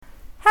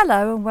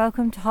Hello and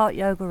welcome to Heart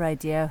Yoga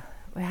Radio.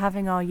 We're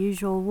having our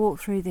usual walk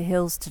through the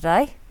hills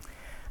today,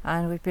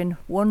 and we've been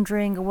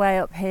wandering away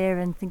up here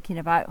and thinking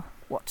about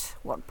what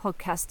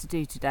podcast to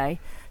do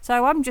today.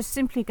 So I'm just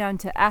simply going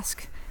to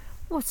ask,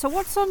 so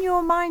what's on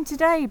your mind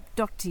today,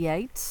 Dr.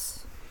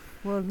 Yates?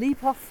 We'll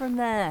leap off from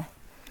there.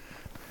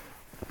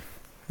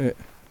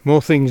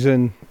 More things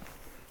than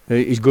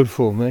is good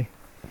for me.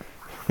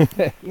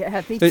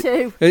 Yeah, me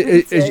too.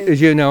 As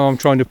you know, I'm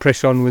trying to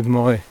press on with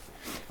my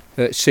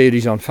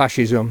series on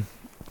fascism,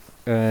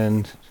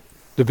 and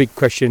the big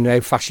question: how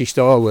fascist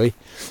are we?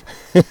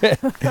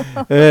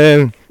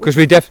 Because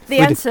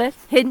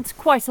hint,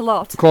 quite a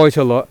lot. Quite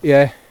a lot,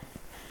 yeah.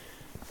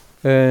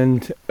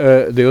 And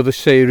the other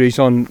series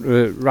on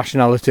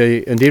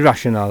rationality and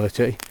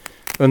irrationality,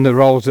 and the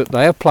roles that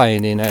they are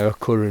playing in our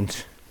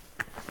current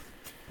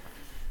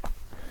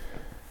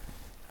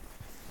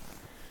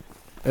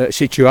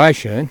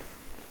situation.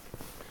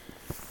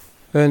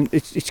 And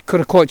it's kind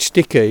of quite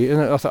sticky,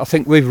 and I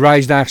think we've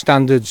raised our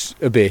standards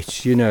a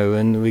bit, you know,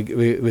 and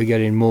we're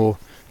getting more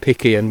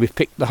picky, and we've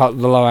picked the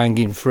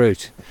low-hanging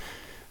fruit,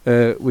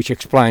 which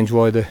explains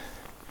why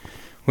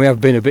we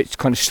have been a bit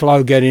kind of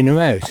slow getting them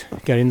out,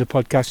 getting the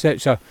podcast out.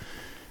 So,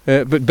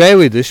 but bear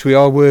with us, we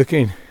are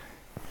working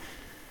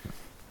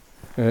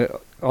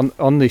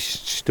on this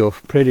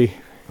stuff pretty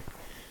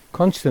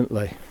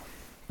constantly.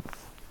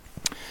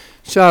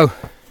 So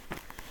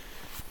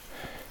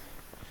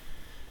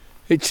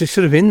it's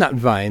sort of in that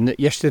vein that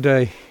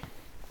yesterday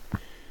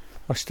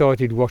I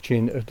started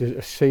watching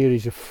a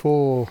series of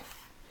 4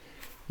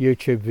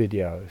 YouTube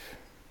videos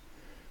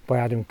by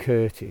Adam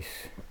Curtis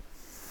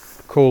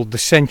called The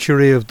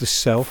Century of the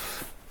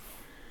Self,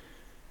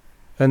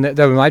 and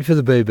they were made for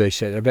the BBC.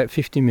 They're about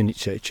 50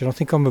 minutes each, and I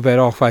think I'm about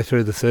halfway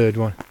through the 3rd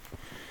one.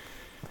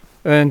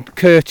 And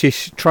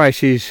Curtis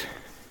traces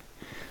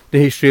the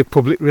history of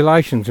public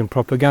relations and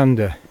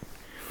propaganda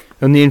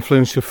and the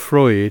influence of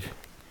Freud,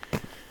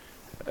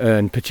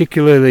 and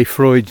particularly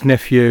Freud's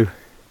nephew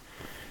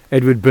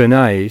Edward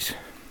Bernays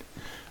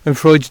and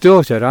Freud's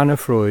daughter Anna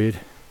Freud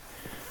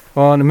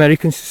on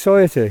American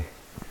society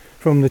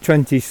from the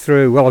 20s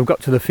through, well, I've got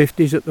to the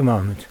 50s at the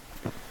moment.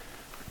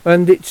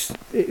 And it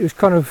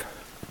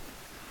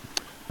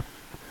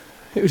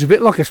was a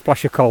bit like a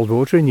splash of cold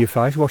water in your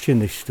face watching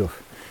this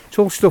stuff. It's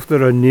all stuff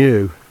that I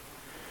knew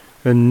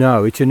and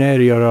know. It's an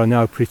area I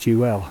know pretty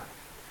well.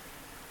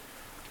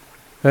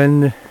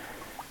 But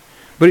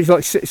it's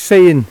like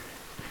seeing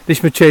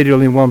this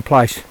material in one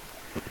place.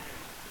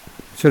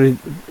 I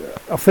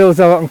feel as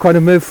though I can kind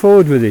of move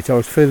forward with it. I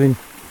was feeling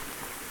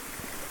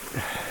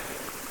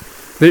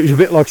that it was a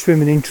bit like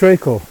swimming in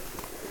treacle,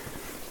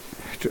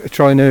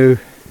 trying to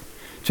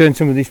turn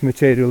some of this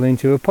material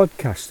into a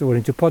podcast or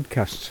into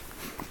podcasts.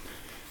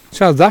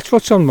 So that's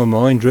what's on my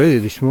mind really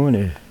this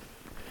morning.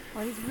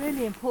 Well, it's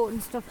really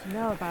important stuff to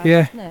know about,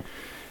 yeah.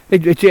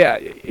 Isn't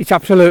it? It's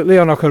absolutely,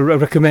 and I can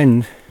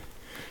recommend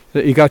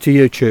that you go to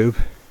YouTube.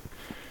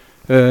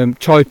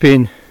 Type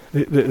in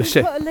Can we put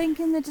a link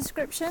in the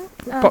description?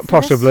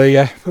 Possibly,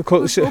 yeah. We'll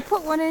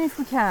put one in if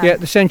we can. Yeah,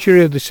 The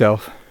Century of the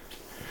Self,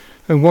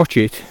 and watch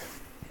it.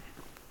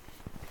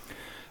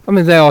 I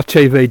mean, they are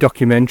TV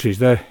documentaries.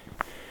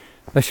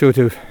 They sort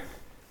of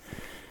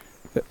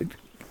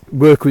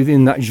work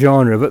within that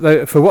genre,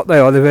 but for what they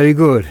are, they're very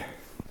good.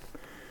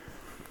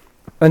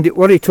 And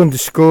what it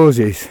underscores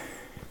is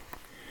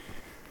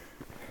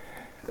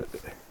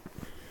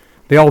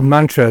the old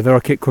mantra that I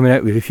keep coming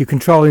out with: if you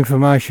control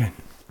information,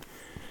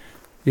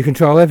 you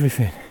control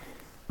everything.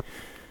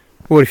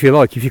 Or if you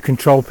like, if you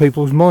control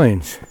people's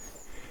minds.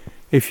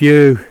 If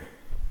you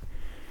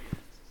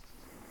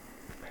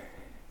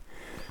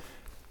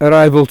are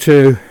able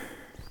to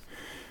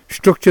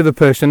structure the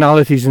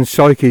personalities and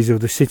psyches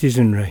of the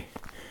citizenry,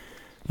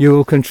 you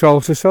will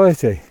control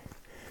society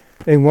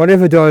in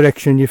whatever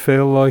direction you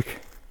feel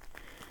like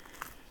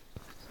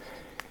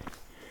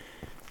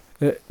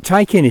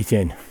taking it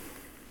in.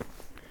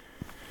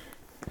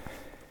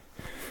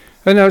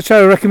 And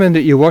so I recommend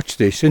that you watch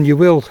this, and you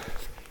will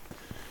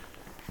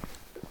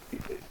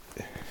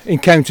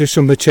encounter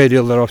some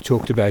material that I've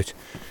talked about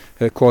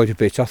quite a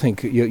bit. I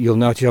think you'll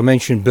notice I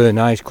mentioned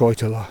Bernays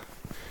quite a lot.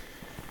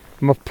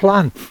 My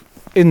plan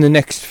in the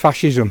next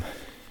fascism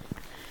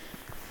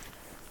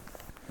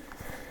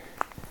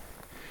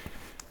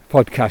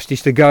podcast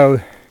is to go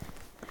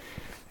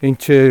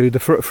into the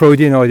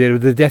Freudian idea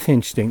of the death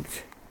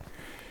instinct,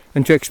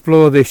 and to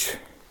explore this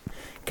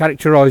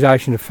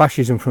characterisation of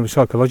fascism from a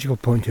psychological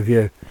point of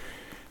view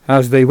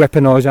as the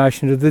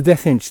weaponisation of the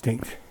death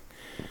instinct.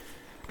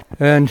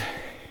 And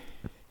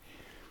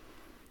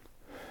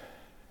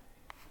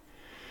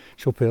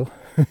it's uphill.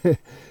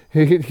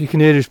 You can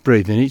hear us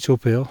breathing, it's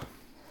uphill.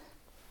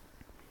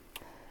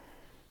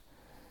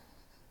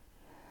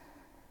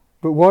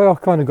 But why I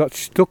kind of got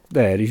stuck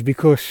there is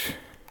because...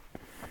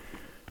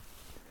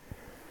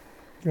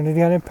 Do you want to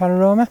get in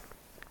panorama?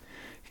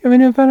 Come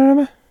in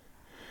panorama?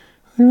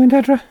 You want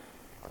Tatra?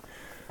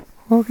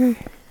 Okay.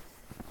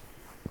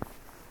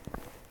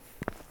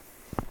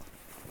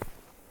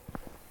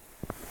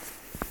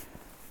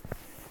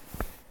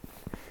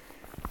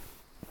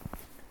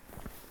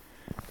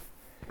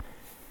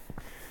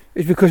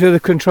 is because of the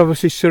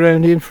controversies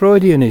surrounding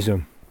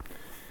Freudianism.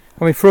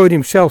 I mean, Freud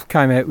himself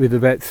came out with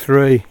about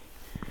 3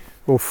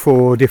 or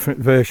 4 different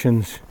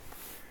versions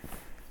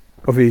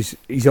of his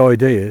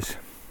ideas.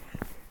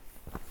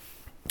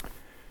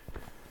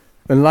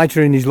 And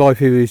later in his life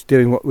he was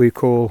doing what we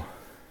call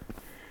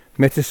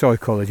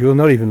metapsychology. Well,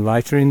 not even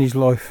later in his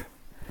life,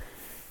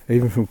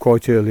 even from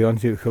quite early on,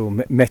 it was called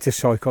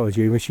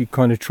metapsychology, in which he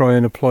kind of try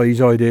and apply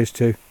his ideas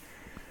to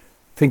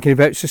thinking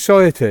about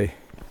society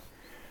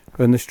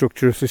and the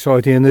structure of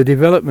society and the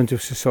development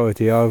of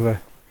society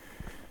over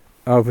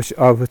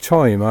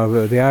time,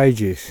 over the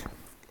ages.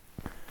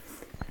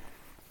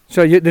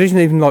 So there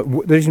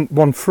isn't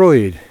one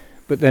Freud,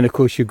 but then of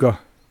course you've got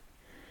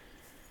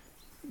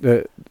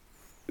the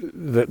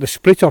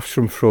split-offs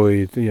from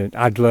Freud. You know,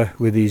 Adler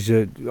with his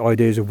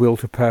ideas of will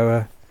to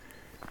power,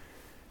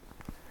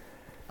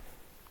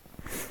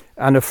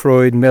 Anna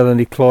Freud,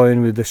 Melanie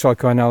Klein with the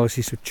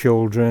psychoanalysis of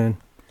children,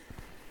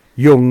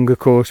 Jung, of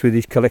course, with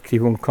his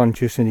collective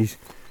unconscious and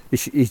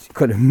his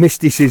kind of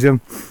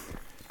mysticism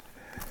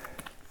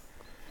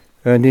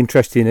and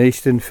interest in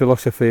Eastern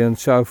philosophy and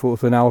so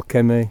forth, and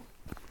alchemy.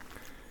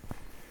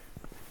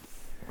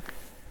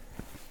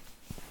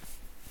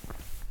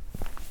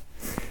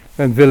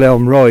 And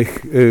Wilhelm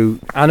Reich, who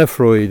Anna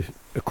Freud,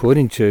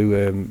 according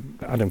to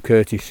Adam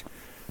Curtis,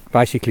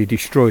 basically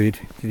destroyed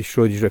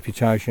his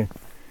reputation.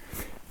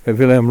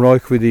 Wilhelm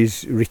Reich, with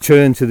his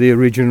return to the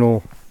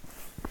original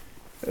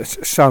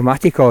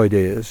somatic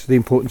ideas, the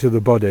importance of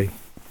the body,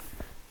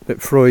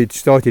 that Freud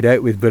started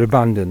out with but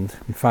abandoned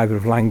in favour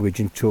of language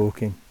and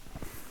talking.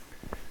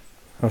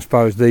 I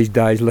suppose these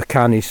days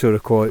Lacan is sort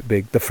of quite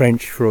big, the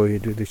French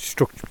Freud with his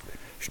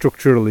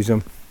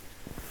structuralism,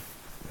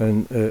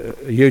 and a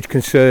huge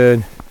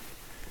concern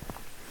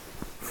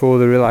for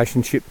the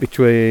relationship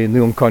between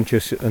the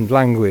unconscious and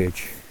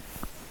language,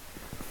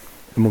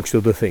 amongst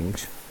other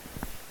things.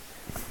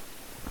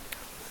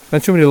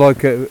 And somebody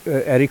like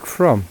Erich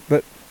Fromm,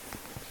 but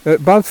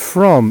both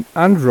Fromm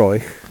and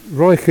Reich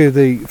who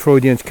the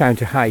Freudians came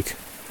to hate,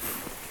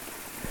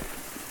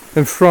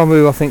 and Fromm,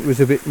 who I think was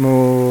a bit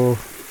more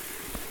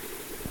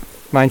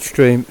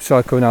mainstream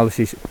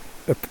psychoanalysis,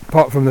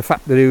 apart from the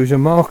fact that he was a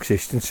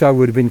Marxist, and so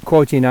would have been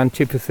quite in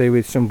antipathy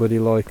with somebody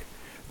like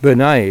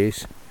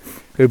Bernays,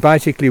 who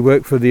basically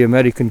worked for the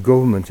American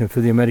government and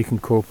for the American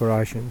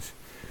corporations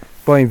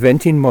by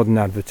inventing modern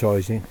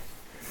advertising,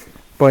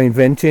 by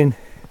inventing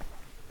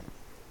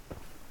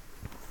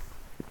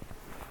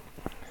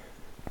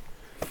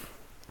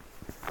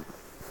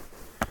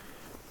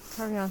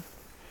carry on.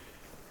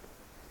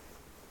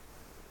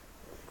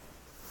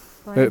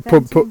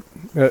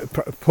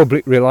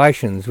 Public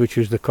relations, which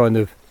was the kind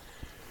of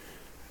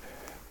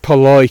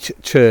polite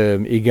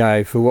term he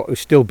gave for what was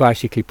still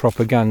basically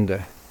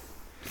propaganda,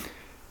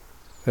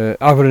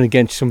 over and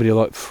against somebody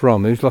like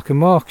Fromm, who was like a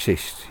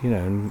Marxist, you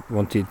know, and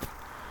wanted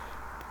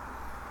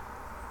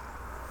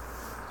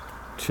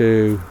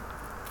to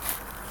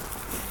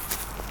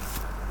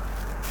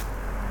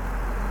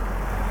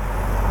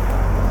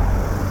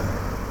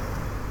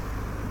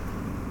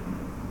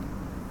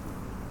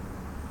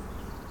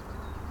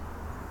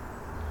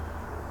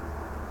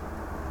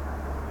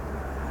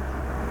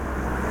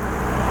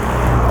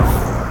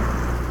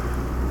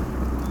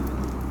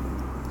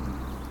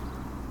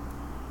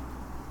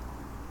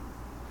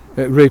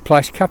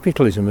replace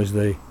capitalism as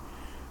the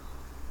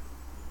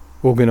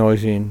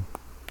organising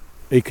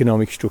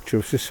economic structure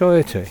of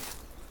society.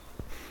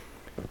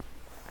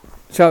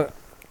 So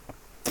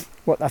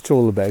what that's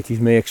all about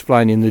is me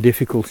explaining the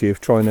difficulty of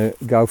trying to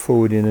go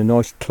forward in a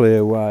nice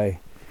clear way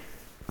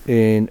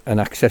in an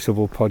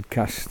accessible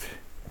podcast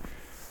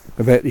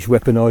about this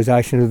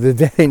weaponisation of the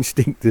death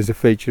instinct as a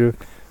feature of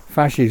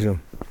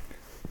fascism.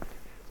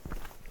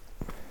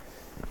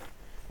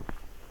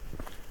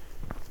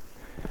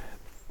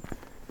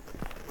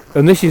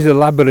 And this is a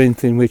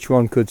labyrinth in which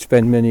one could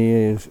spend many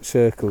years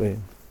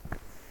circling,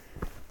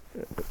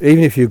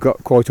 even if you've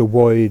got quite a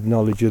wide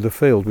knowledge of the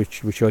field,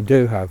 which I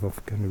do have.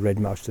 I've kind of read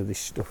most of this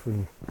stuff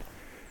and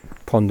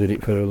pondered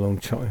it for a long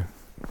time.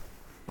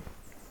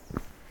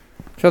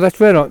 So that's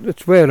where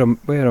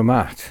I'm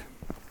at.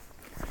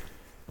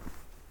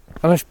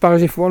 And I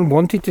suppose if one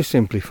wanted to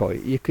simplify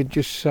it, you could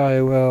just say,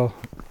 well,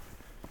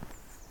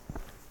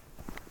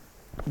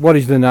 what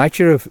is the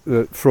nature of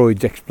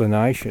Freud's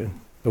explanation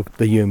of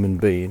the human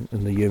being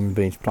and the human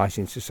being's place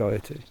in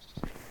society?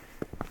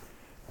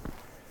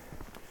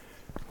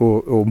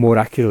 Or more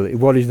accurately,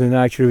 what is the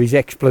nature of his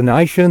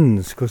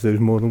explanations, because there's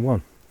more than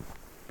one?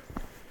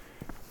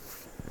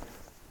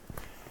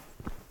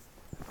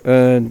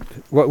 And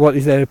what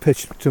is their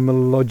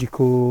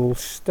epistemological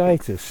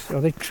status?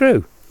 Are they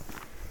true?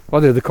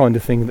 Are they the kind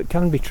of thing that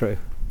can be true?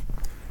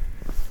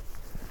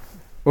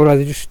 Or are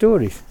they just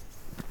stories?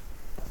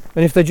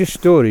 And if they're just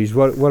stories,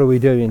 what are we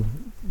doing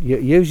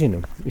using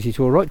them? Is it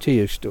all right to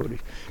use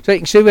stories? So you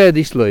can see where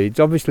this leads.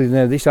 Obviously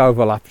now this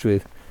overlaps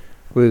with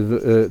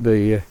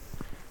the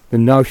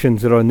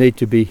notions that I need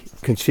to be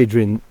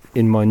considering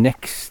in my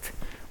next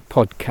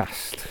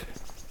podcast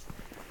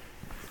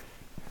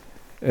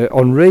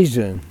on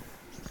reason.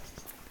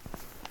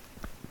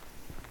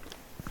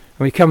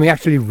 I mean, can we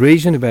actually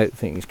reason about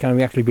things? Can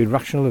we actually be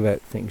rational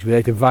about things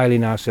without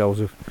availing ourselves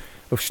of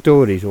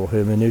stories or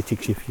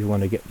hermeneutics, if you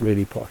want to get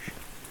really posh?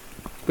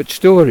 But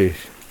stories.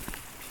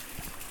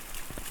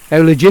 How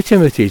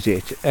legitimate is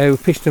it? How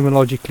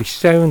epistemologically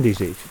sound is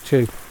it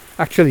to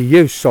actually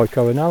use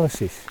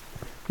psychoanalysis?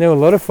 Now, a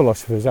lot of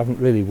philosophers haven't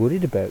really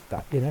worried about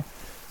that, you know.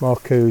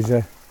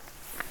 Marcuse,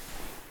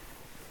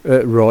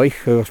 Reich,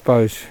 who I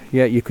suppose,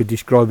 yeah, you could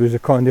describe as a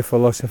kind of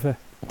philosopher.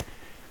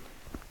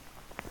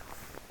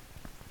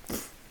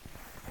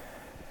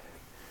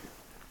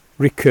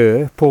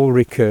 Paul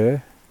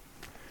Ricoeur,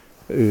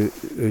 who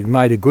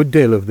made a good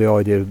deal of the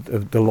idea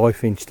of the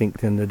life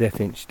instinct and the death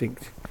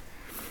instinct.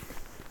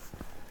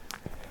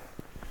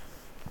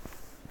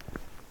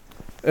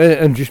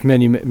 And just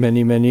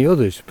many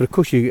others. But of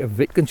course you have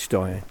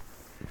Wittgenstein,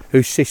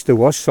 whose sister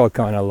was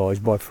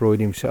psychoanalysed by Freud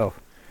himself.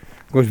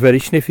 He was very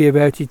sniffy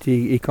about it.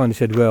 He kind of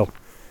said, well,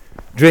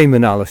 dream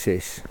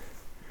analysis,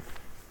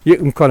 you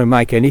can kind of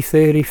make any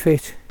theory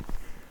fit,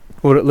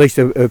 or at least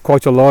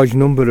quite a large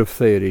number of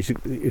theories.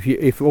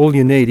 If all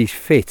you need is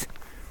fit,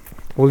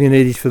 all you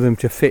need is for them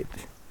to fit,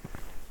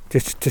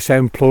 to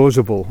sound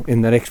plausible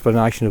in their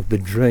explanation of the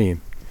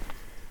dream.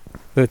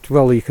 But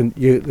well,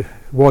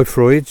 why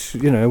Freud's?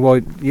 You know,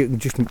 why you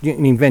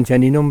can invent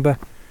any number,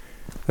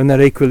 and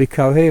they're equally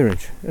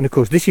coherent. And of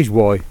course, this is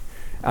why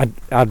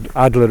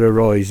Adler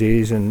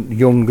arises, and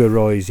Jung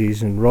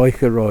arises, and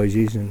Reich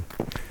arises, and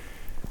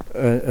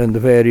the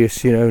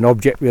various, you know, and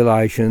object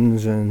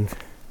relations, and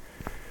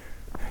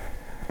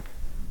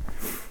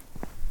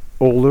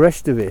all the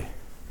rest of it.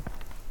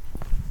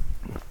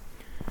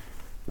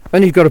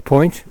 And he's got a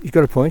point.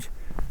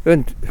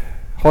 And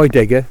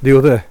Heidegger, the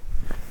other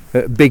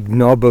big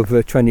knob of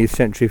 20th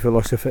century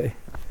philosophy,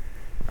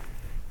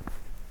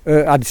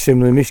 had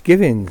similar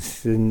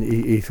misgivings, and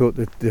he thought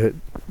that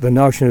the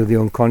notion of the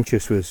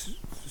unconscious was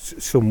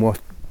somewhat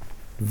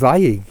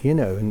vague, you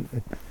know,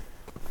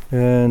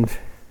 and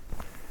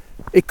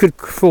it could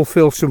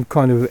fulfill some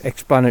kind of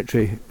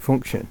explanatory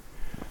function,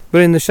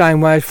 but in the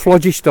same way as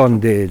phlogiston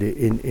did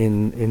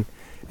in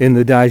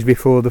the days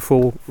before the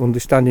full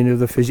understanding of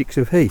the physics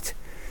of heat,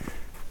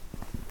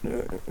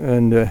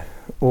 and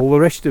all the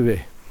rest of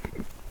it.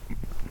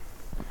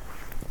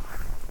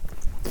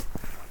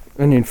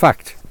 And in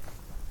fact,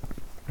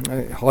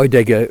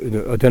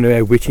 Heidegger, I don't know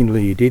how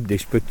wittingly he did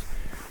this, but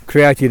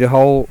created a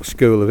whole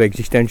school of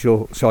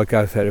existential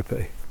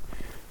psychotherapy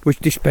which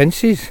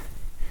dispenses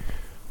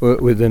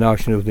with the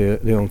notion of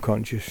the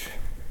unconscious,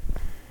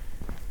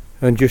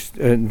 and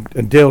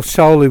deals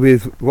solely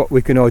with what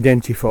we can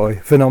identify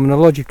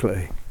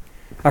phenomenologically,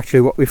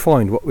 actually what we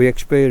find, what we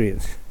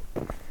experience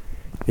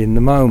in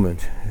the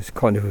moment. It's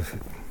kind of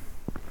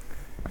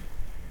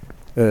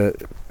a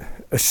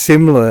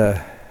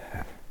similar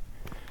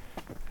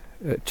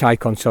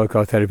take on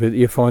psychotherapy that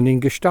you find in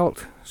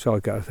Gestalt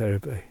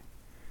psychotherapy.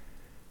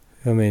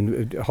 I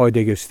mean,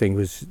 Heidegger's thing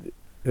was,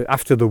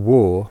 after the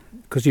war,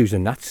 because he was a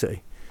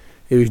Nazi,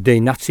 he was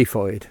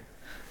denazified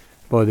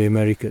by the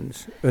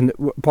Americans, and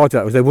part of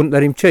that was they wouldn't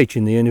let him teach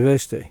in the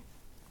university.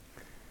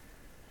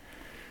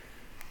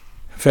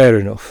 Fair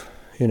enough,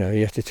 you know,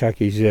 he had to take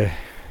his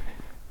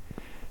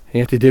he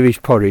had to do his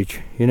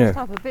porridge, you know.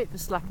 Have a bit of a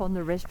slap on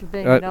the wrist for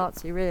being a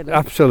Nazi, really.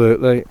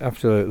 Absolutely,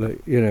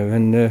 you know,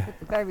 and at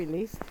the very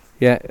least.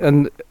 Yeah,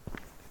 and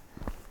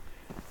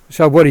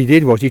so what he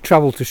did was he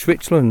travelled to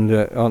Switzerland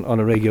on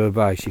a regular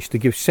basis to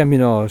give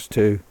seminars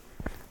to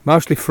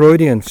mostly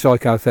Freudian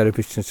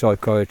psychotherapists and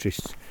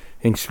psychiatrists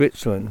in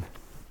Switzerland,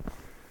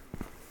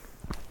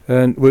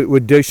 and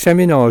would do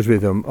seminars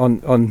with them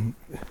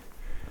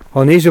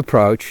on his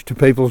approach to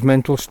people's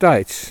mental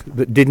states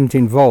that didn't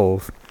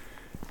involve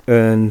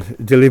and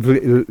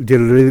deliberately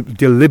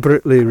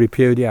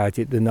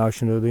repudiated the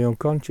notion of the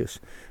unconscious.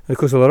 And of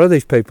course, a lot of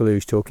these people he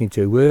was talking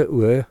to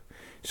were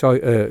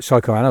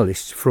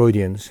psychoanalysts,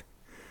 Freudians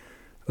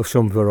of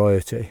some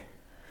variety,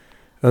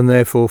 and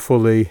therefore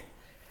fully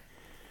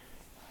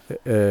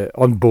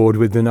on board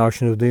with the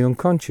notion of the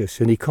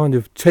unconscious. And he kind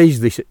of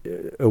teased this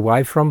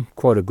away from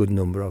quite a good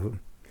number of them.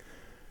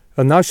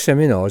 And those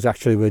seminars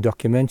actually were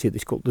documented.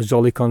 It's called the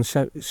Zollikon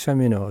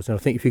seminars. And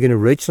I think if you're going to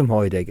read some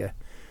Heidegger,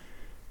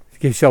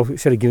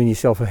 instead of giving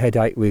yourself a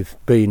headache with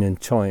Being and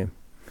Time,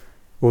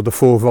 or the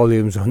 4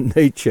 volumes on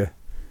Nietzsche,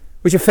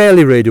 which are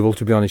fairly readable,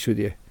 to be honest with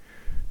you,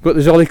 but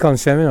the Zollikon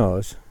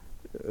seminars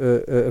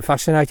are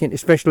fascinating,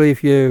 especially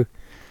if you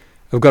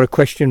have got a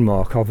question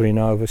mark hovering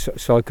over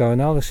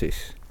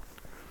psychoanalysis.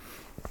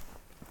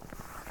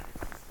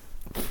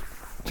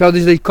 So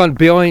there's the kind of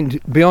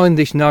behind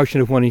this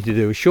notion of wanting to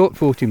do a short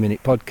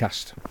 40-minute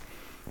podcast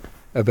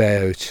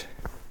about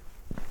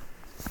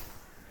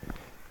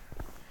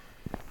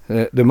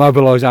the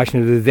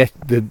mobilisation of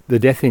the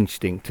death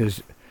instinct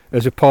as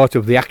a part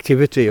of the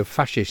activity of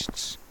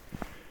fascists.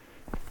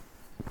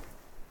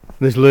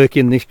 There's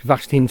lurking this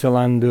vast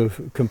hinterland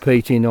of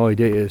competing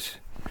ideas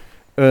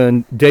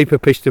and deep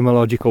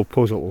epistemological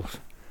puzzles,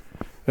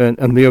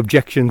 and the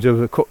objections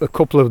of a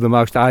couple of the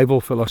most able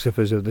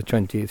philosophers of the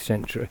 20th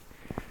century.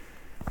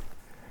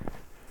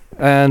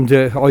 And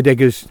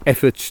Heidegger's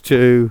efforts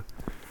to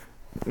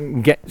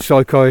get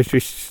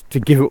psychiatrists to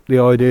give up the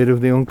idea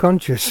of the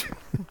unconscious.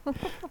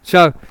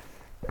 So,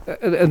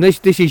 and this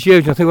is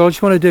huge. I think, well, I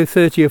just want to do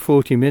 30 or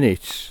 40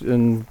 minutes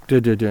and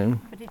da-da-da.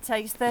 But it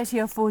takes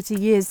 30 or 40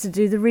 years to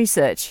do the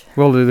research.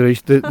 Well,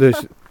 there's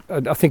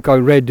I think I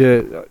read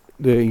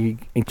the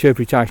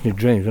interpretation of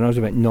dreams when I was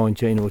about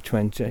 19 or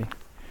 20.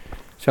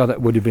 So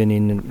that would have been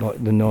in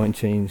like the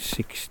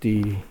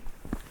 1960.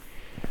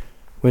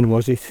 When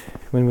was it?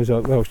 When was I?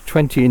 Well, I was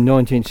 20 in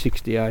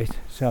 1968.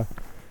 So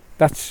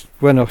that's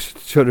when I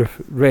sort of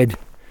read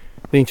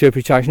the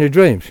interpretation of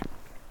dreams.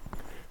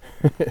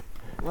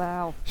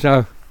 Wow.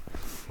 So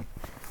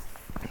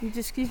You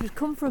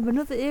come from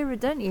another era,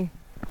 don't you?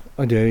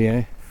 I do,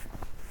 yeah.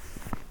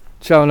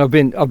 So, and I've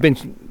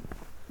been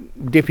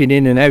dipping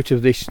in and out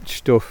of this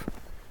stuff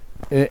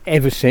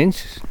ever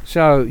since.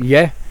 So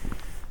yeah.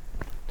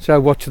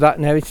 So what's that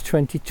now? It's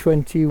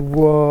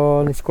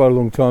 2021. It's quite a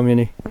long time, isn't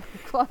it?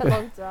 Quite a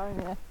long time,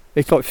 yeah.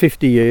 It's like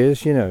 50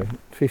 years,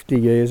 50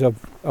 years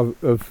of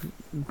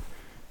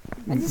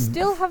And you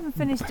still haven't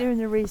finished doing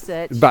the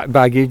research.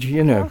 baggage,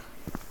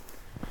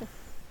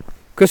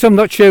 Because I'm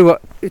not sure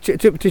what.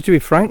 To be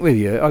frank with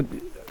you,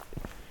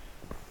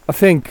 I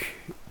think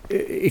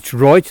it's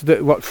right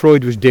that what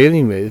Freud was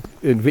dealing with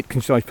in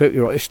Wittgenstein's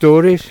people, right, the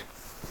stories,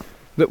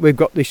 that we've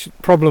got this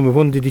problem of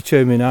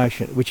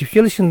underdetermination, which if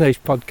you listen to these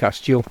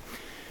podcasts,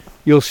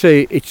 you'll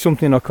see it's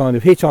something I kind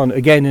of hit on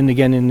again and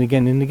again and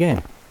again and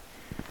again.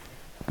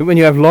 But when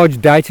you have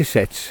large data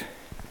sets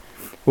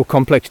or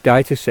complex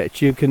data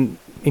sets, you can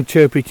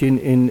interpret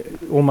in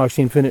almost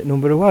infinite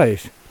number of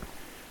ways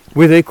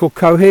with equal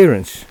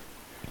coherence,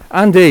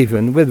 and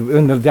even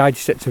when the data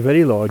sets are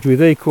very large,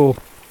 with equal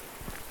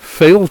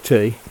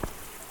fealty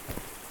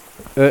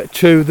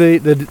to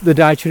the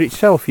data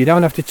itself. You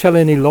don't have to tell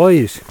any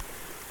lies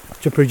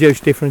to produce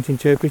different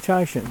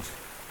interpretations.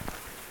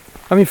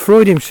 I mean,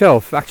 Freud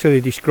himself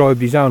actually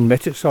described his own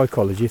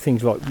metapsychology,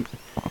 things like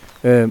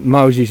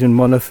Moses and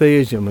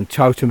monotheism and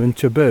totem and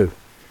taboo,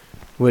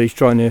 where he's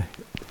trying to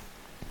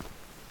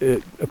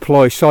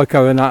apply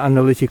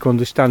psychoanalytic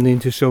understanding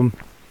to some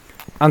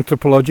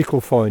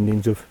anthropological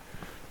findings of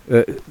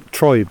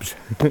tribes,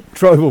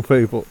 tribal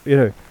people,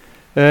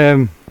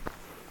 But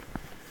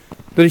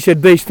he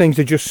said these things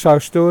are just slow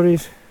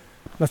stories.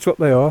 That's what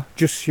they are,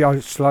 just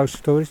slow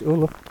stories. Oh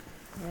look,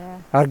 yeah.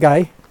 Our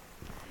guy.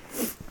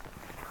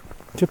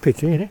 It's a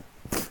pity, isn't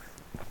it?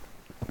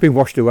 Been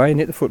washed away,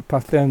 innit, the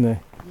footpath down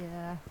there.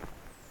 Yeah.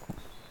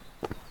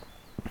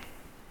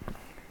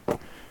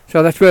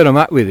 So that's where I'm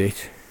at with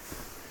it.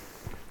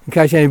 In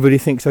case anybody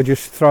thinks I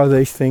just throw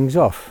these things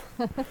off.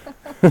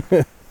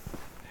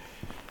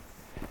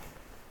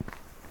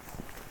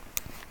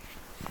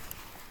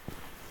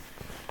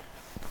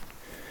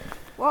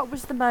 What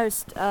was the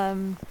most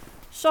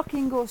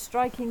shocking or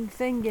striking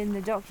thing in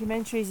the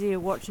documentaries you were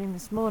watching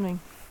this morning?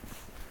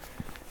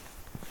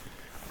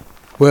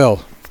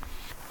 Well,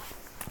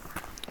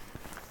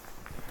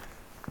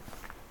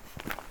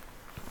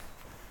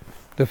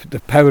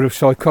 the power of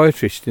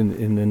psychiatrists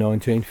in the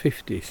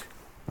 1950s.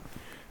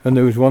 And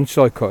there was one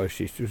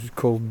psychiatrist,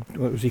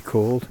 what was he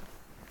called?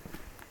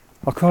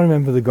 I can't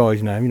remember the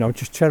guy's name, I'm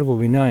just terrible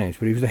with names,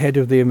 but he was the head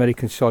of the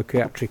American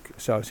Psychiatric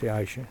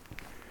Association.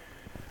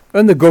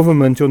 And the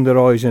government under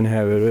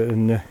Eisenhower,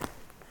 and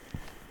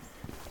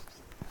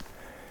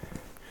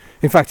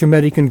in fact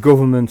American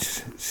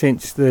governments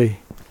since the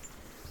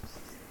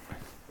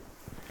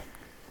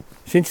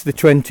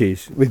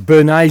 20s, with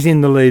Bernays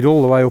in the lead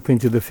all the way up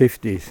into the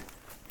 50s,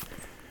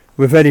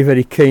 were very,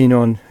 very keen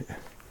on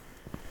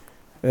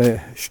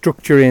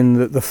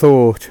structuring the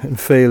thought and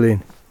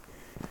feeling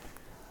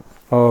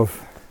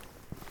of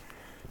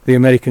the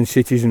American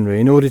citizenry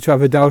in order to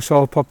have a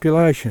docile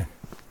population.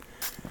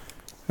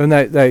 And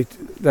they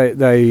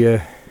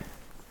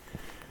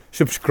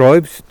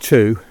subscribed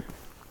to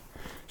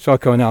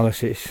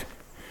psychoanalysis,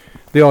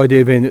 the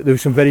idea being that there were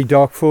some very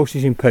dark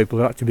forces in people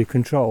that had to be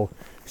controlled.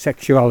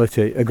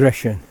 Sexuality,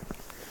 aggression,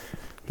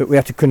 that we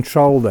had to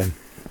control them,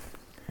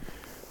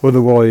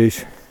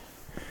 otherwise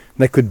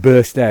they could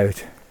burst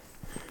out,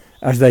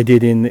 as they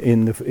did in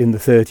the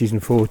 30s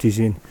and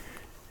 40s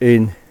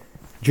in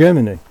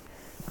Germany,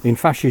 in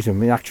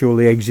fascism, in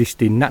actually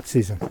existing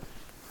Nazism.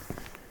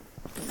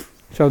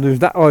 So there's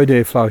that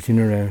idea floating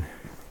around.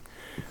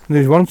 And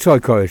there's one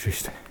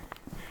psychiatrist,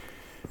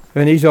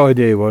 and his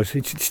idea was,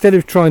 instead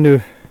of trying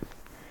to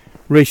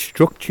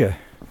restructure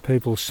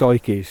people's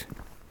psyches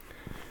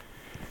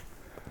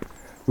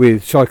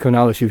with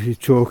psychoanalysis, with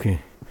talking,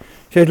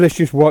 he said, let's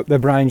just wipe their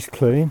brains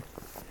clean.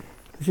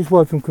 Let's just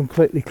wipe them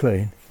completely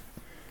clean,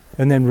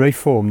 and then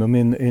reform them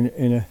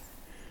in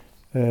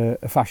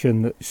a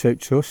fashion that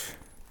suits us.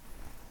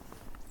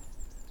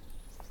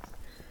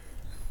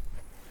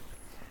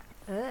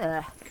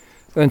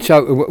 And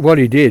so what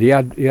he did, he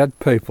had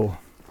people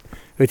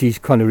at his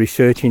kind of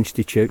research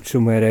institute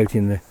somewhere out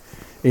in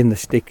the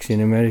sticks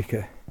in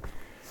America,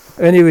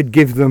 and he would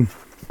give them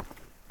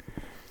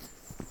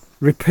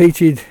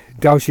repeated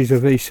doses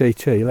of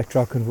ECT,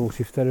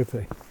 electroconvulsive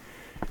therapy,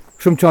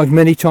 sometimes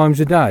many times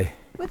a day.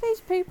 Were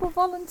these people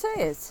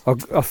volunteers?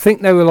 I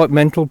think they were like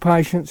mental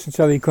patients, and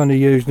so they kind of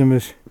used them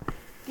as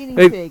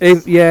Guinea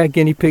pigs?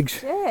 guinea pigs.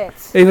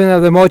 Shit. Even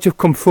though they might have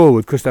come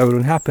forward because they were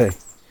unhappy.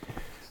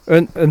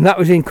 And that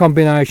was in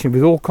combination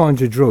with all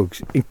kinds of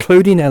drugs,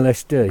 including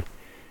LSD.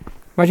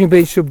 Imagine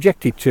being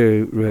subjected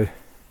to,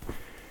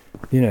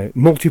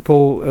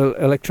 multiple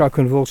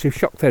electroconvulsive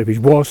shock therapies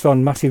whilst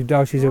on massive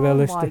doses of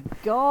LSD. Oh my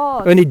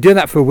God. And he'd done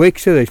that for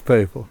weeks to these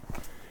people.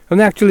 And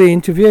they actually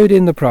interviewed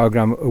in the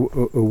programme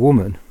a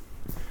woman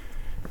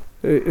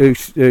who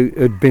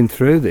had been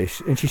through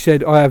this, and she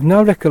said, I have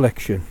no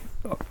recollection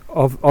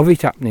of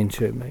it happening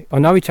to me. I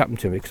know it happened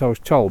to me because I was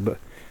told, but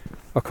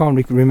I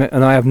can't remember,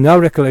 and I have no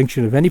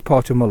recollection of any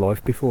part of my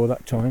life before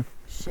that time.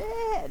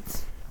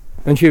 Shit.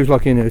 And she was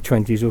like in her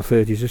 20s or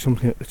 30s or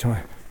something at the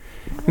time.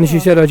 Yeah. And she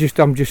said,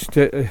 I'm just,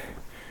 and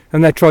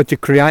they tried to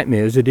create me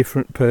as a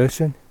different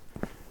person,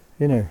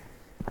 you know.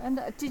 And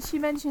did she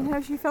mention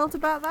how she felt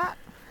about that?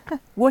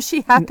 Was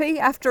she happy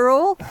after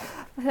all?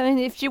 I mean,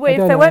 if they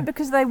went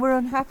because they were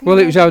unhappy. Well,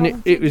 it was only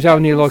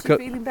like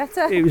feeling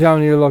better. It was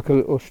only like a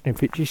little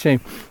snippet.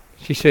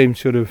 She seemed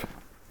sort of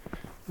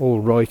all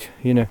right,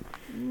 you know.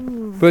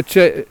 But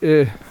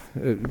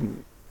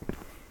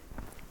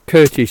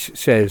Curtis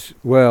says,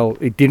 well,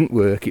 it didn't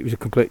work. It was a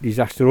complete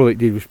disaster. All it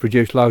did was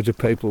produce loads of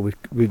people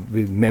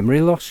with memory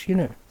loss, you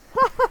know.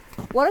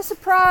 What a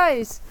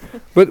surprise!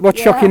 But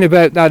what's shocking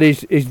about that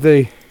is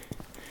the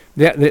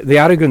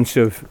arrogance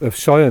of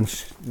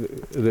science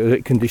that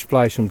it can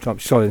display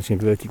sometimes, science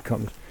inverted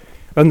commas,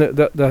 and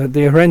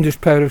the horrendous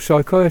power of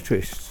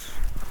psychiatrists.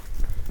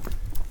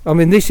 I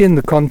mean, this in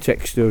the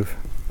context of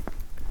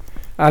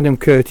Adam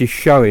Curtis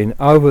showing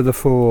over the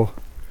 4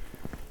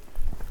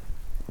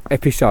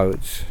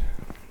 episodes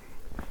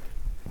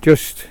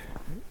just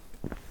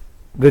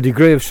the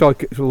degree of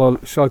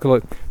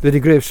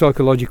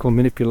psychological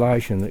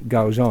manipulation that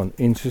goes on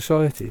in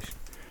societies,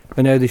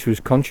 and how this was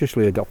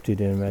consciously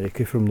adopted in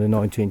America from the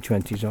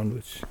 1920s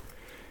onwards,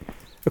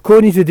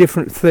 according to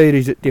different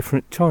theories at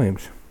different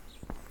times.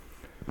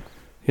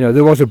 You know,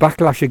 there was a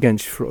backlash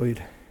against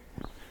Freud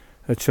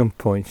at some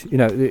point, you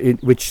know,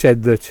 which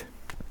said that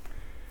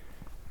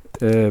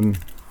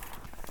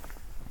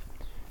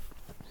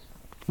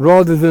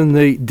rather than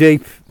the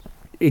deep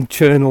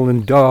internal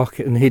and dark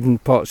and hidden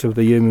parts of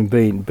the human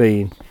being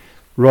being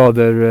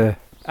rather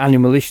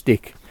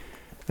animalistic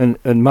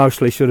and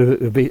mostly sort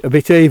of a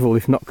bit evil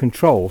if not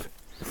controlled,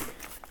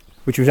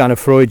 which was Anna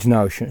Freud's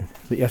notion,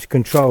 that you have to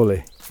control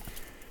it,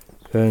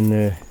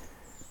 and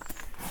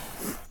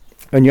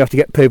you have to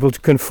get people to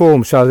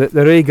conform so that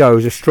their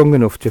egos are strong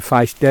enough to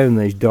face down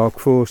these dark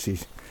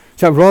forces.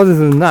 So rather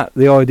than that,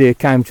 the idea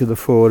came to the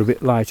fore a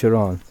bit later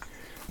on,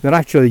 that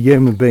actually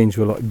human beings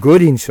were like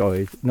good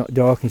inside, not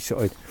dark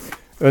inside,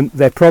 and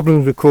their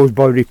problems were caused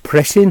by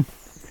repressing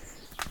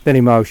their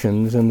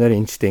emotions and their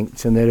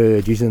instincts and their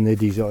urges and their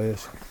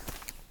desires,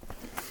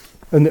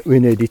 and that we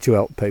needed to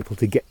help people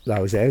to get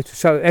those out.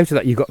 So out of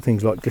that you got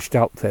things like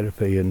Gestalt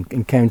therapy and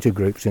encounter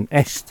groups and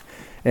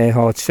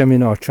Earhart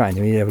seminar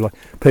training. You have like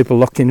people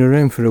locked in a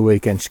room for a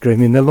weekend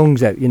screaming their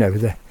lungs out, you know,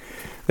 they're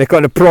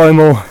kind of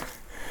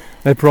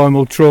their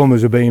primal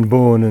traumas of being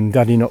born and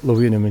daddy not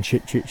loving them and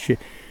shit.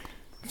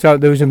 So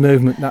there was a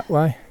movement that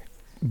way.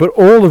 But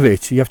all of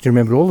it, you have to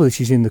remember, all of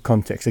this is in the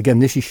context. Again,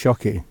 this is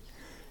shocking,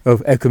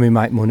 of how can we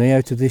make money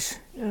out of this?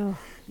 Oh,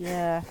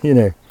 yeah. You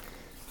know,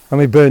 I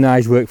mean,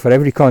 Bernays worked for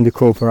every kind of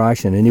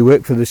corporation, and he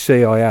worked for the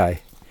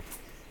CIA,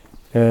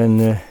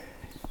 and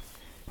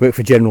worked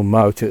for General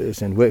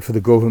Motors, and worked for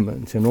the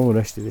government, and all the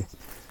rest of it.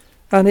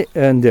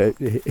 And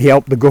he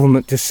helped the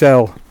government to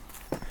sell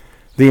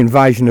the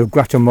invasion of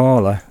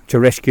Guatemala to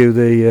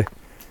rescue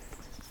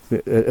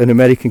an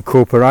American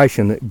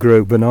corporation that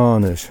grew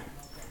bananas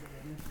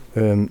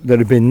that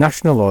had been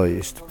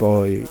nationalised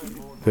by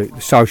the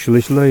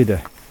socialist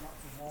leader.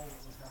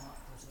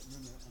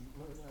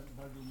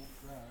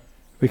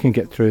 We can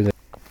get through that.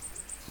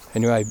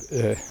 Anyway,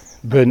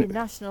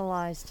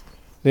 nationalised.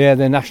 Yeah,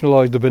 they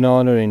nationalised the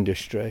banana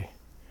industry,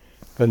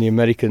 and the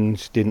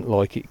Americans didn't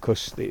like it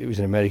because it was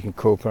an American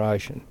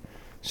corporation.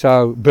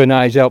 So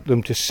Bernays helped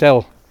them to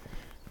sell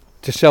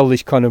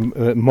this kind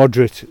of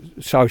moderate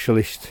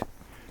socialist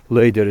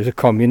leader as a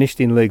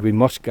communist in league with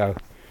Moscow,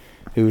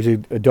 who was a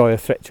dire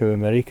threat to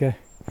America.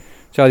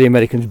 So the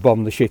Americans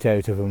bombed the shit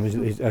out of them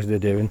as they're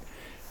doing.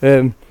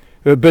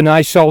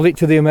 Bernays sold it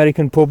to the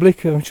American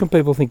public. Some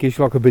people think he's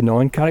like a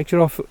benign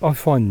character. I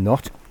find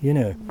not, you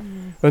know.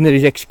 And there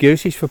is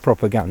excuses for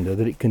propaganda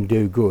that it can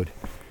do good,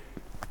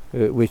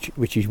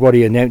 which is what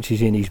he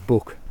announces in his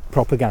book,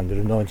 Propaganda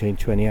of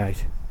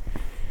 1928.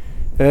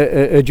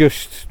 Are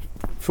just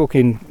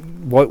fucking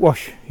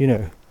whitewash, you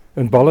know,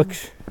 and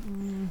bollocks,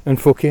 and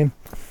fuck him,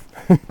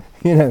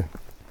 you know.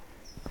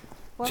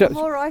 Well, the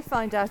more I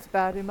find out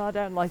about him, I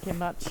don't like him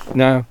much.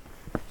 No.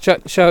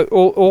 So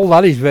all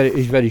that is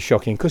very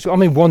shocking, because I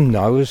mean one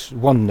knows.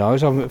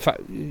 In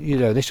fact, you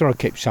know, this is what I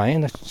keep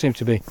saying. That seems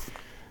to be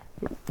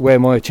where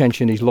my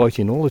attention is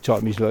lighting all the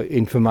time. Is like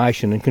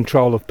information and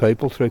control of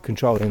people through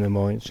controlling their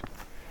minds.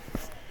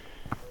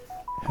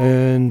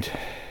 And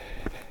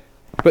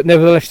But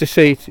nevertheless, to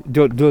see it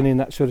done in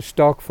that sort of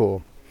stock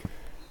form,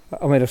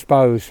 I mean, I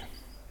suppose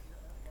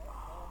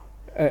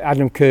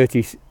Adam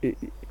Curtis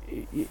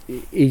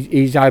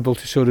is able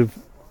to sort of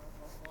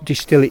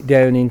distill it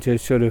down into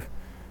sort of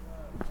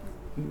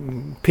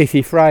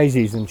pithy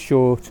phrases and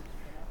short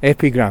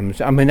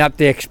epigrams. I mean, at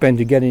the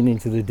expense of getting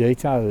into the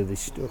detail of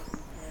this stuff.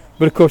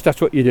 But of course, that's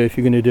what you do if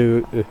you're going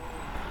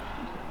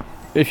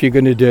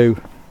to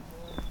do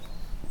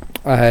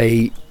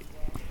a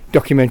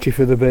documentary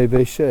for the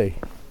BBC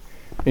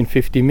in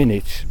 50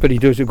 minutes. But he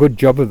does a good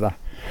job of that.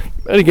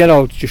 And again,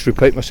 I'll just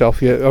repeat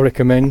myself. I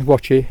recommend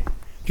watch it.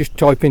 Just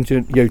type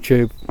into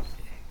YouTube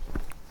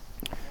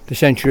The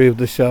Century of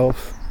the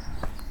Self.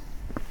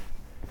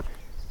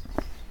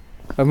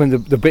 I mean,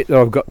 the bit that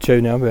I've got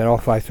to now, we're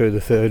halfway through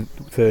the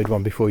third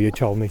one before you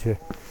told me to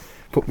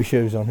put my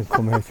shoes on and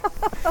come out.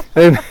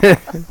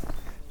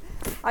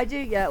 I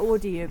do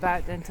order you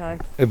about, don't I?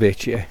 A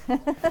bit, yeah.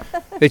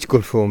 It's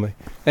good for me.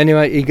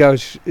 Anyway,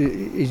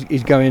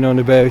 he's going on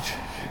about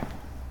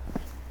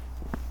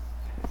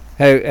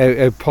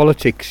how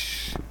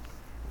politics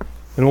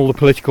and all the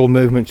political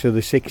movements of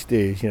the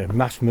 60s,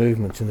 mass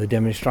movements and the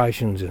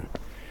demonstrations and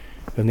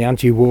the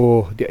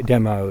anti-war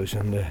demos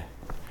and the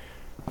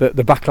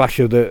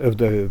backlash of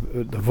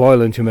the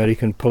violent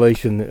American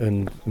police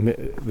and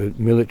the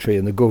military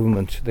and the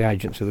government, the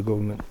agents of the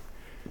government.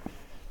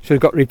 So it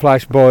got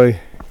replaced by,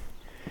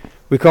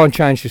 we can't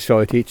change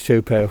society, it's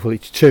too powerful,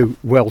 it's too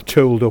well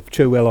tooled up,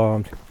 too well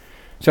armed.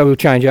 So we'll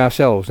change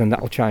ourselves and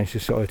that'll change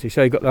society.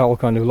 So you got the whole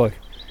kind of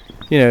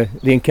the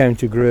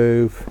encounter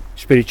groove,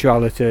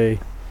 spirituality,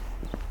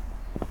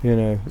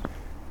 the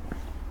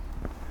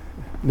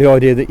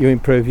idea that you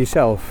improve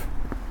yourself.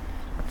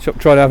 So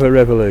try to have a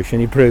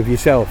revolution, improve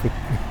yourself,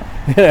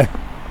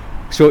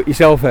 sort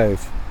yourself out.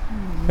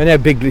 And how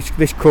big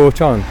this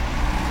caught on.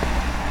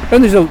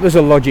 And there's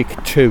a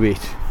logic to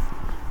it,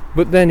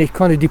 but then it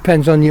kind of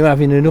depends on you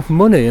having enough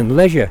money and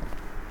leisure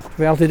to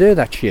be able to do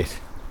that shit,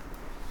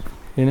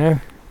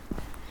 And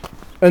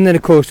then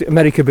of course,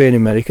 America being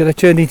America, they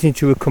turned it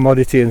into a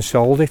commodity and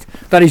sold it.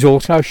 That is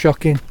also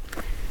shocking.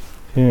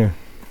 Yeah.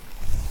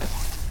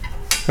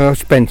 I've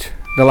spent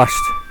the last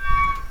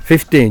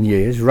 15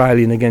 years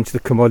railing against the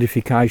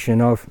commodification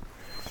of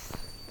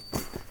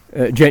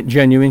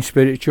genuine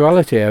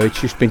spirituality, how it's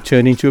just been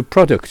turned into a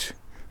product,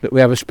 that we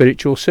have a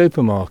spiritual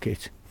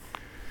supermarket.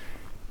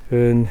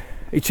 And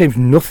it seems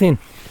nothing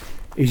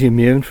is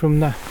immune from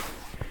that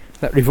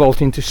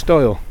revolt into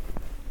style.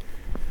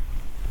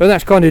 And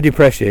that's kind of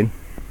depressing.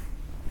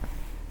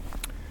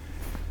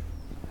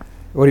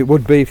 Or it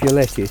would be if you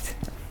let it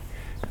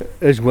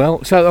as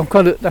well. So I'm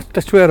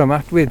that's where I'm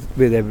at with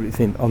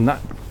everything on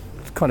that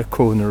kind of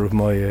corner of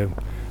my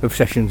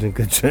obsessions and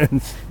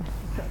concerns.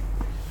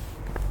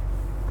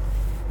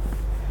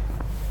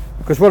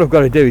 Because what I've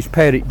got to do is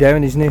pare it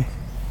down, isn't it?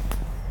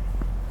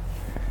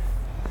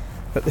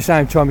 At the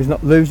same time, he's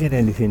not losing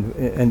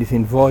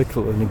anything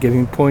vital and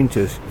giving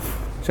pointers.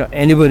 So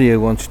anybody who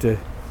wants to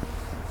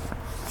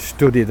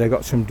study, they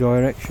got some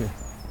direction.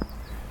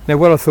 Now,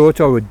 what I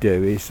thought I would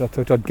do is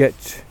I'd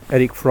get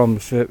Erich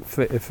Fromm's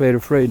Fear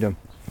of Freedom,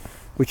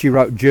 which he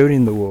wrote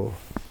during the war,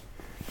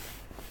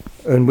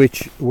 and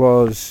which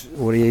was,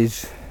 or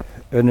is,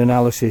 an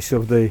analysis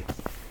of the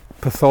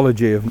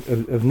pathology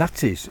of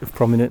Nazis, of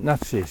prominent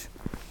Nazis,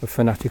 of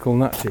fanatical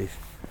Nazis.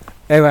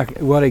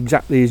 What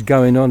exactly is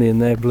going on in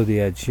their bloody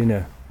heads,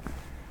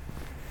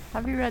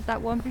 Have you read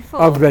that one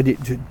before? I've read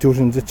it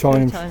dozens of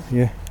times.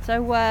 Yeah.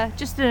 So,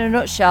 just in a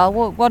nutshell,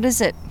 what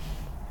is it?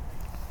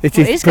 What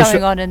is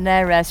going on in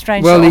their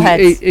strange little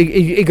heads?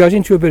 He goes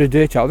into a bit of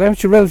detail.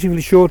 It's a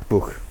relatively short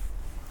book,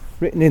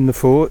 written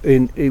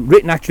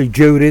written actually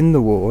during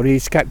the war. He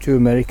escaped to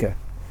America.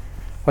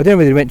 I don't know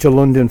whether he went to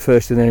London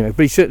first and then anyway,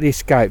 but he certainly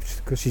escaped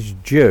because he's a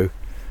Jew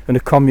and a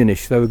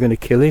communist. They were going to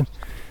kill him,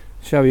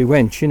 so he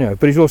went.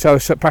 But he's also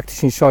a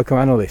practicing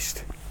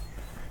psychoanalyst,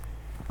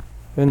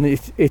 and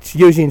it's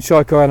using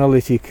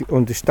psychoanalytic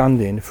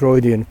understanding,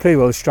 Freudian, pretty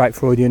well a straight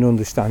Freudian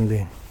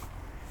understanding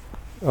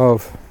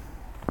of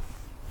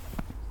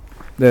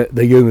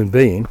the human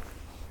being.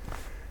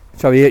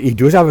 So he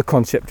does have a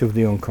concept of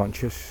the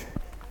unconscious,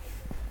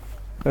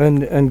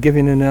 and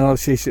giving an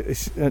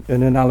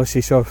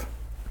analysis of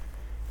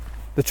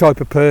the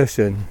type of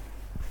person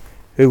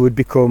who would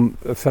become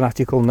a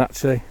fanatical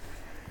Nazi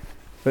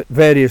at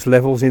various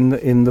levels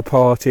in the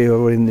party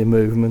or in the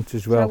movement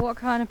as well. So what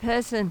kind of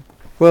person?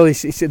 Well,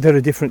 there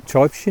are different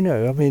types, I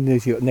mean,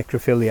 there's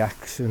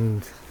necrophiliacs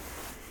and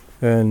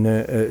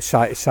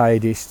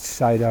sadists,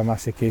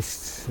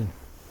 sadomasochists, and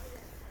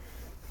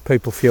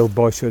people fueled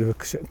by sort of a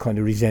kind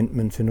of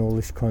resentment and all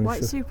this kind of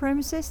stuff. White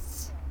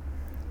supremacists?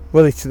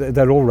 Well,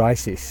 they're all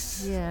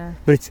racists. Yeah.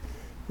 But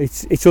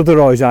it's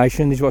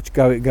otherisation is what's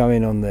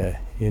going on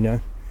there,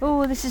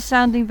 Oh, this is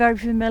sounding very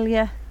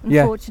familiar,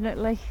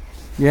 unfortunately.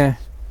 Yeah.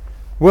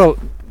 Well,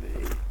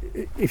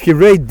 if you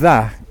read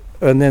that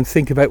and then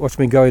think about what's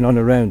been going on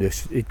around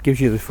us, it gives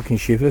you the fucking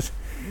shivers.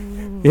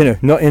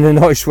 Not in a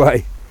nice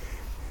way.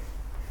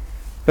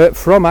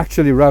 Fromm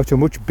actually wrote a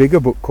much bigger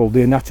book called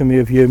The Anatomy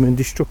of Human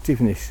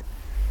Destructiveness,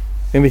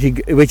 in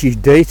which his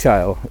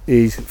detail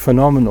is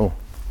phenomenal.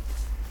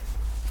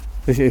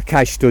 There's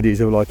case studies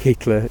of like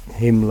Hitler,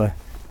 Himmler,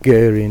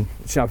 Goering,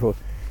 so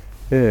forth.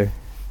 Yeah.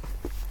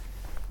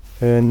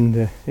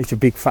 And it's a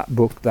big fat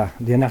book, that,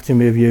 The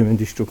Anatomy of Human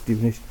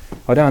Destructiveness.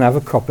 I don't have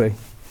a copy.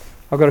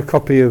 I've got a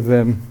copy of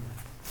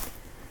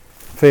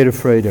Fear of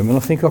Freedom, and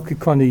I think I could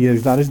kind of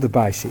use that as the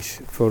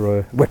basis for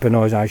a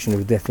weaponisation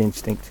of death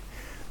instinct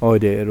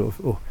idea,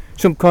 or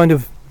some kind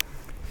of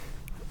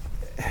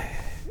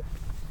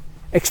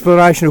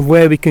exploration of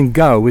where we can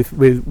go with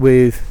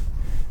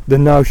the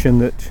notion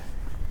that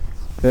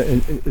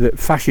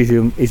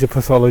fascism is a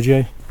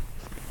pathology,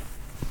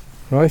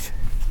 right?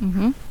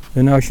 Mm-hmm.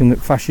 The notion that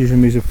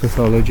fascism is a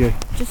pathology.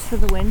 Just for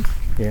the wind.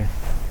 Yeah.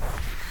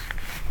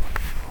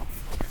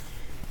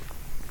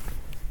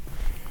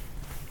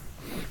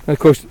 And of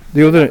course,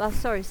 the other...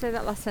 Sorry, say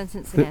that last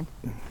sentence again.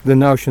 The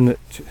notion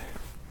that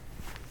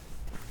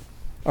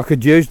I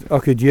could use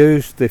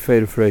the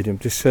Fear of Freedom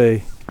to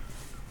say,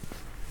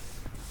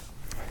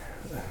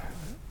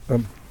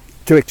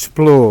 to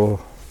explore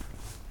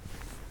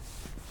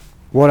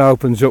what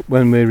opens up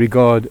when we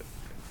regard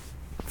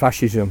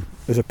fascism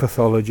as a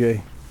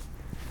pathology,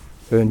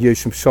 and use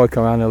some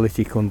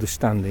psychoanalytic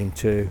understanding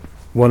to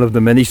one of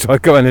the many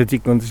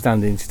psychoanalytic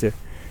understandings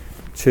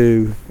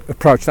to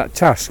approach that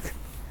task.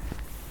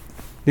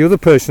 The other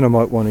person I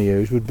might want to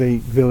use would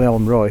be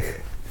Wilhelm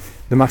Reich,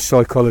 The Mass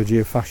Psychology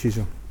of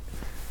Fascism.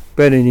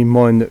 Bearing in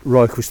mind that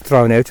Reich was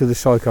thrown out of the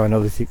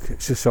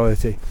Psychoanalytic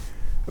Society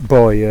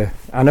by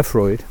Anna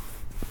Freud,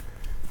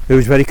 who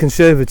was very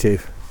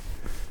conservative,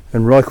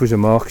 and Reich was a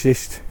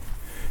Marxist,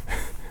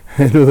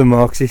 another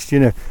Marxist, you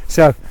know.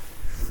 So,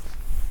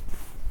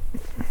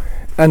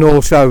 and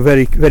also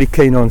very, very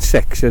keen on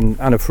sex, and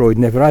Anna Freud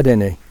never had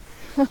any.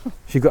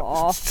 She got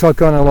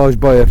psychoanalysed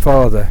by her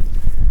father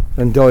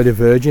and died a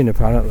virgin,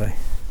 apparently.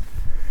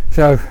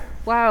 So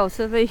wow,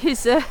 so the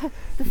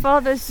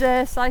father's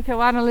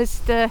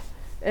psychoanalyst so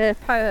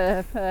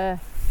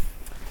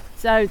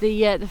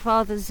the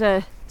father's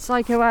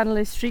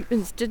psychoanalyst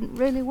treatments didn't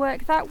really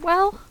work that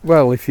well.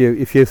 Well, if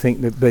you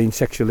think that being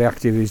sexually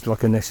active is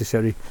like a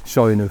necessary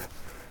sign of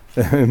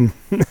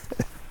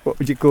what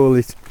would you call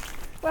it?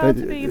 Well,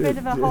 to be a bit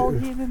of a whole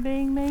human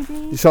being,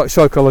 maybe.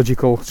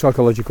 Psychological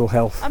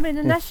health. I mean,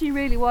 unless she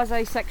really was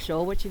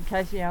asexual, which, in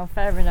case,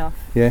 fair enough.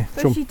 Yeah.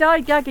 But if she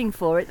died gagging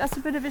for it, that's a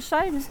bit of a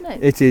shame, isn't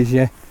it? It is,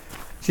 yeah.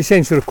 She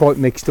seems sort of quite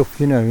mixed up,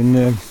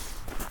 and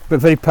but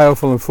very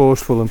powerful and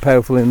forceful, and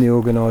powerful in the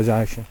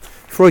organisation.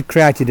 Freud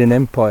created an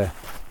empire,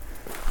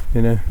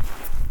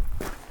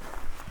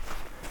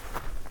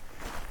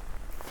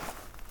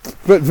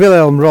 But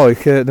Wilhelm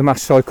Reich, The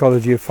Mass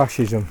Psychology of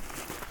Fascism,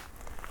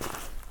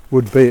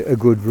 would be a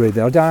good read.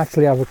 I don't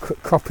actually have a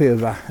copy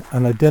of that,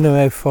 and I don't know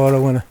how far I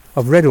want to...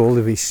 I've read all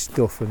of his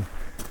stuff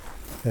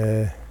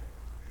and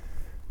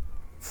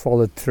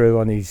followed through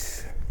on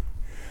his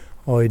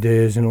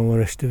ideas and all the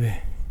rest of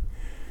it.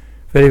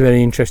 Very,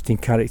 very interesting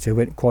character.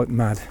 Went quite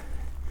mad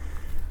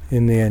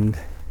in the end.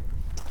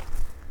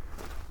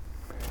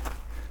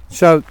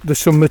 So there's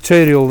some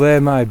material there,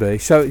 maybe.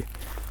 So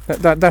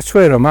that's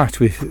where I'm at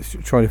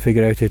with trying to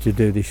figure out how to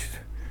do this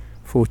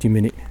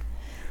 40-minute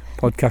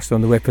podcast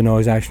on the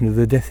weaponisation of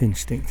the death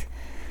instinct.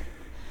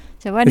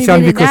 So any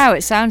minute now,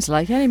 it sounds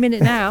like. Any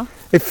minute now.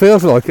 It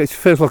feels like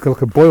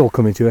a boil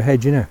coming to a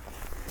head,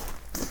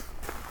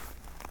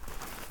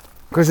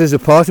 Because there's a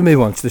part of me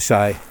wants to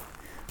say,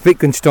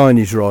 Wittgenstein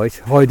is right,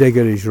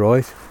 Heidegger is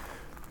right,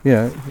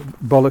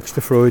 bollocks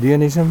to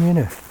Freudianism,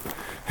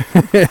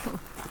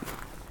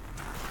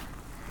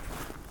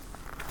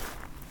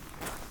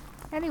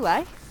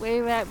 Anyway,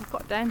 we've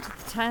got down to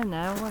the town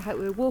now.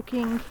 We're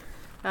walking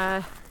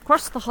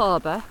across the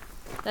harbour.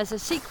 There's a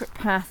secret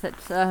path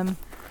that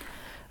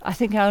I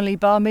think only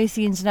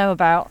Barmethians know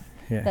about,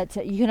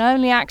 that you can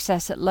only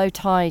access at low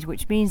tide,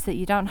 which means that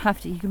you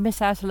can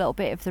miss out a little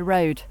bit of the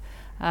road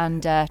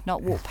and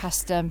not walk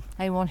past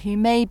anyone who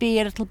may be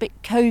a little bit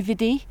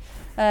COVID-y.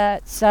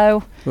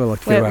 So we're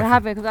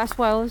having, that's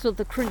why there's all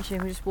the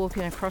crunching. We're just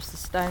walking across the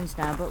stones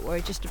now, but we're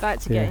just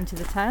about to get into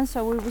the town,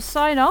 so we will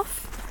sign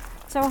off.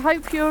 So I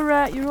hope you're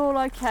all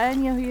okay,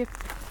 and you're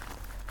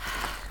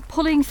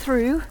pulling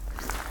through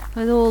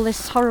with all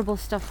this horrible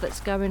stuff that's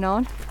going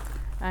on,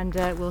 and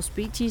we'll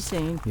speak to you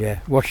soon. Yeah,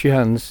 wash your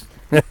hands.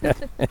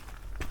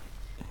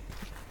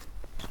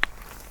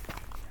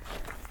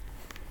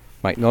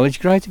 Make knowledge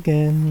great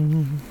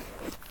again.